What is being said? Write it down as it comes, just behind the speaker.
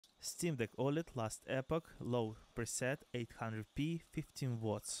Steam Deck Oled last Epoch, low preset 800p, 15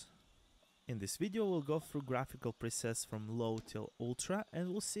 watts. In this video we'll go through graphical presets from low till ultra and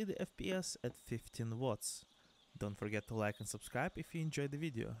we'll see the FPS at 15 watts. Don't forget to like and subscribe if you enjoyed the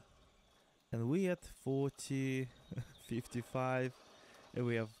video. And we at 40, 55, and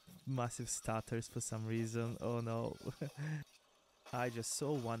we have massive stutters for some reason, oh no. I just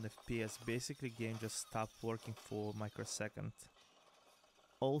saw 1 FPS, basically game just stopped working for a microsecond.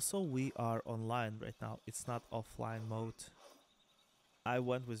 Also we are online right now, it's not offline mode. I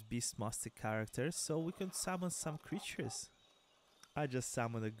went with Beastmaster characters so we can summon some creatures. I just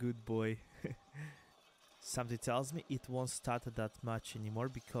summoned a good boy. Something tells me it won't stutter that much anymore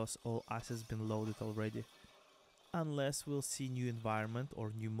because all assets been loaded already. Unless we'll see new environment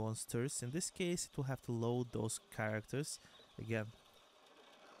or new monsters, in this case it will have to load those characters again.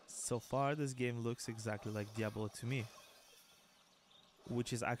 So far this game looks exactly like Diablo to me,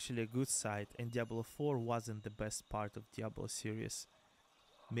 which is actually a good side, and Diablo 4 wasn't the best part of Diablo series.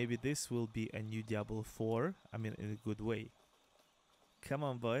 Maybe this will be a new Diablo 4, I mean in a good way. Come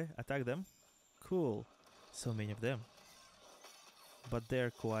on boy, attack them. Cool, so many of them. But they're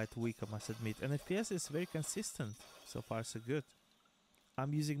quite weak, I must admit, and FPS is very consistent, so far so good.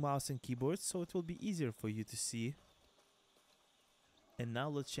 I'm using mouse and keyboard so it will be easier for you to see. And now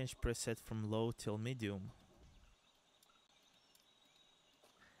let's change preset from low till medium.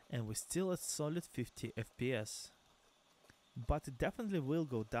 And we're still at solid 50 FPS. But it definitely will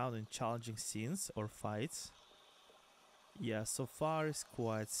go down in challenging scenes or fights. Yeah, so far it's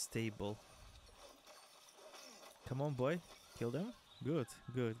quite stable. Come on boy, kill them. Good,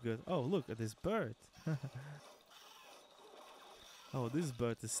 good, good. Oh, look at this bird. Oh, this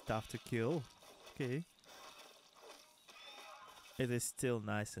bird is tough to kill. Okay. It is still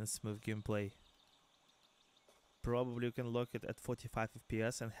nice and smooth gameplay. Probably you can lock it at 45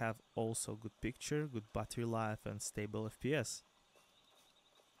 FPS and have also good picture, good battery life and stable FPS.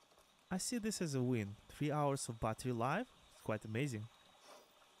 I see this as a win. 3 hours of battery life, quite amazing.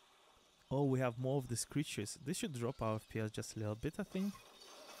 Oh, we have more of these creatures. This should drop our FPS just a little bit, I think.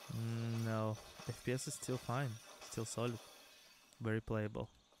 No, FPS is still fine, still solid, very playable.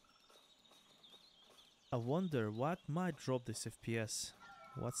 I wonder what might drop this FPS.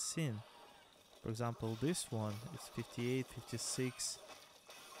 What's seen? For example, this one is 58, 56.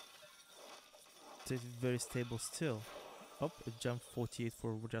 It's very stable still. Oh, it jumped 48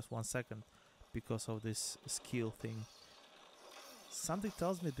 for just 1 second because of this skill thing. Something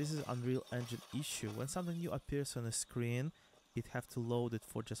tells me this is Unreal Engine issue. When something new appears on the screen, it have to load it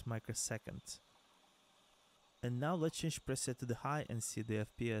for just microseconds. And now let's change preset to the high and see the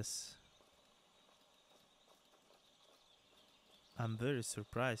FPS. I'm very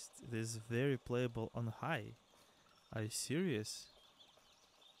surprised. It is very playable on high. Are you serious?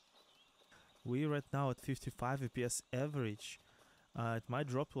 We're right now at 55 FPS average. It might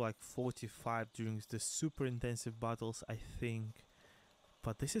drop to like 45 during the super intensive battles, I think.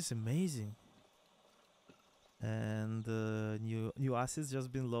 But this is amazing. And new assets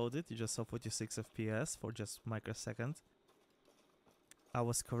just been loaded. You just saw 46 FPS for just microsecond. I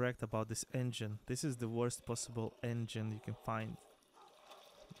was correct about this engine. This is the worst possible engine you can find.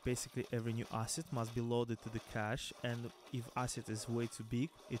 Basically every new asset must be loaded to the cache, and if asset is way too big,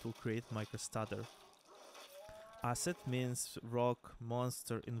 it will create microstutter. Asset means rock,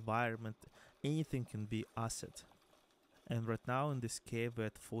 monster, environment, anything can be asset. And right now in this cave we're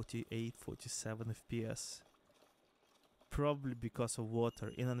at 48, 47 FPS. Probably because of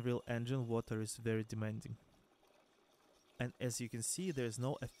water. In Unreal Engine water is very demanding. And as you can see, there's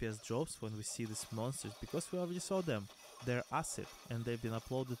no FPS drops when we see these monsters because we already saw them. They're asset and they've been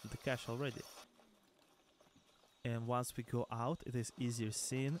uploaded to the cache already. And once we go out, it is easier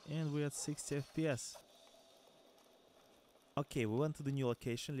seen and we're at 60 FPS. Okay, we went to the new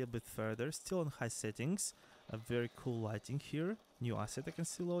location a little bit further, still on high settings. A very cool lighting here. New asset I can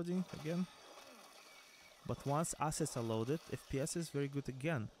see loading again. But once assets are loaded, FPS is very good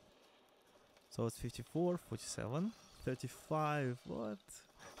again. So it's 54, 47, 35, what?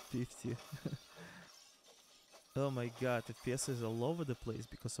 50. Oh my god, FPS is all over the place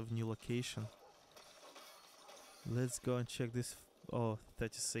because of new location. Let's go and check this. Oh,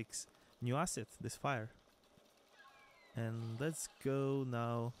 36. New asset, this fire. And let's go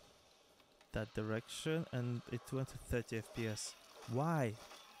now that direction, and it went to 30 FPS. Why?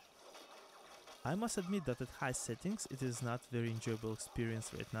 I must admit that at high settings it is not very enjoyable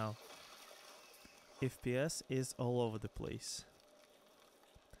experience right now. FPS is all over the place.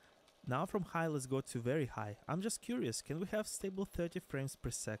 Now from high let's go to very high. I'm just curious, can we have stable 30 frames per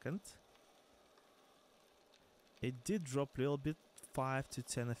second? It did drop a little bit 5 to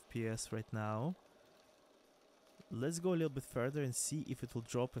 10 FPS right now. Let's go a little bit further and see if it will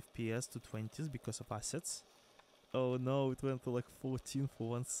drop FPS to 20s because of assets. Oh no, it went to like 14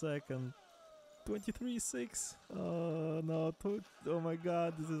 for 1 second. 23.6. Oh no, oh my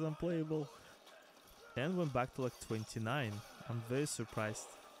god, this is unplayable. And went back to like 29. I'm very surprised.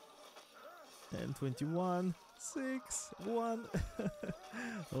 And 21, 6, 1.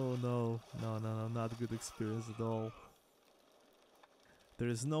 Oh no, no, not good experience at all. There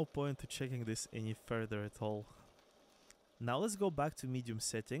is no point to checking this any further at all. Now let's go back to medium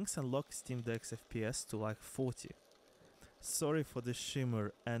settings and lock Steam Deck's FPS to like 40. Sorry for the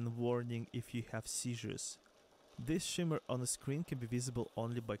shimmer and warning if you have seizures. This shimmer on the screen can be visible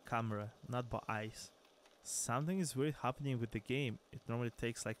only by camera, not by eyes. Something is weird happening with the game. It normally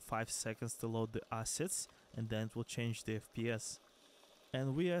takes like 5 seconds to load the assets and then it will change the FPS.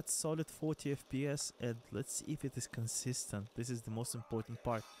 And we are at solid 40 FPS and let's see if it is consistent. This is the most important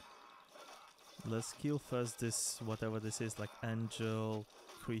part. Let's kill first this, whatever this is, like angel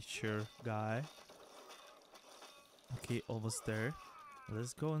creature guy. Okay, almost there.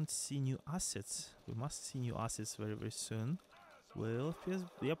 Let's go and see new assets. We must see new assets very soon. Well, FPS,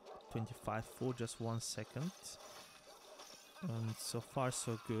 yep, 25 for just 1 second. And so far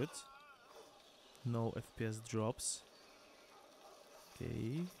so good. No FPS drops.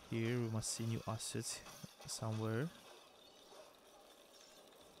 Okay, here we must see new assets somewhere.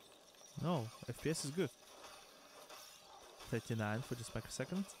 No, FPS is good. 39 for just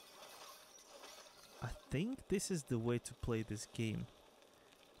microsecond. I think this is the way to play this game.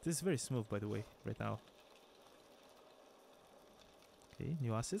 This is very smooth, by the way, right now. Okay,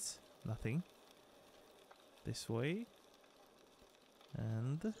 new assets, nothing. This way.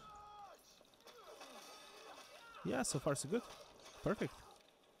 And yeah, so far so good. Perfect.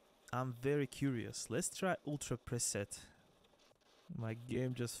 I'm very curious. Let's try Ultra preset. My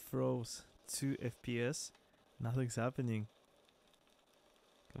game just froze. 2 FPS. Nothing's happening.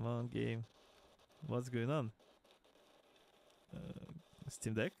 Come on, game. What's going on?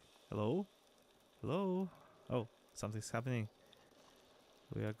 Steam Deck? Hello? Hello? Oh, something's happening.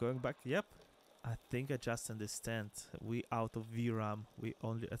 We are going back. Yep. I think I just understand. We out of VRAM. We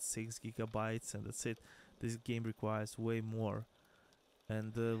only at 6 gigabytes and that's it. This game requires way more.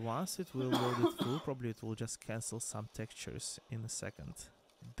 And once it will load it full, probably it will just cancel some textures in a second.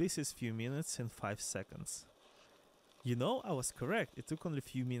 This is few minutes and 5 seconds. You know, I was correct. It took only a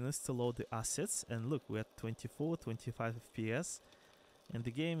few minutes to load the assets. And look, we're at 24, 25 FPS. And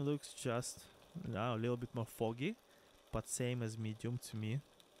the game looks just now a little bit more foggy. But same as medium to me.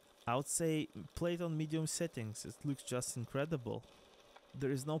 I would say play it on medium settings. It looks just incredible.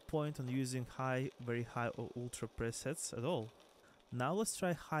 There is no point on using high, very high or ultra presets at all. Now let's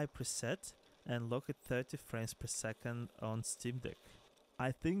try high preset and lock at 30 frames per second on Steam Deck.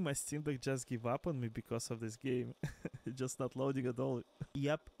 I think my Steam Deck just gave up on me because of this game. It's just not loading at all.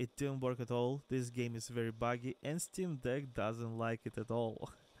 Yep, it didn't work at all. This game is very buggy and Steam Deck doesn't like it at all.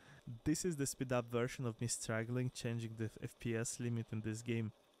 This is the speed up version of me struggling changing the FPS limit in this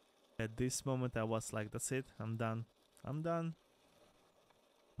game. At this moment I was like, that's it, I'm done. I'm done.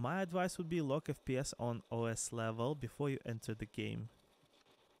 My advice would be lock FPS on OS level before you enter the game.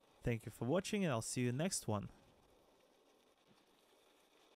 Thank you for watching and I'll see you next one.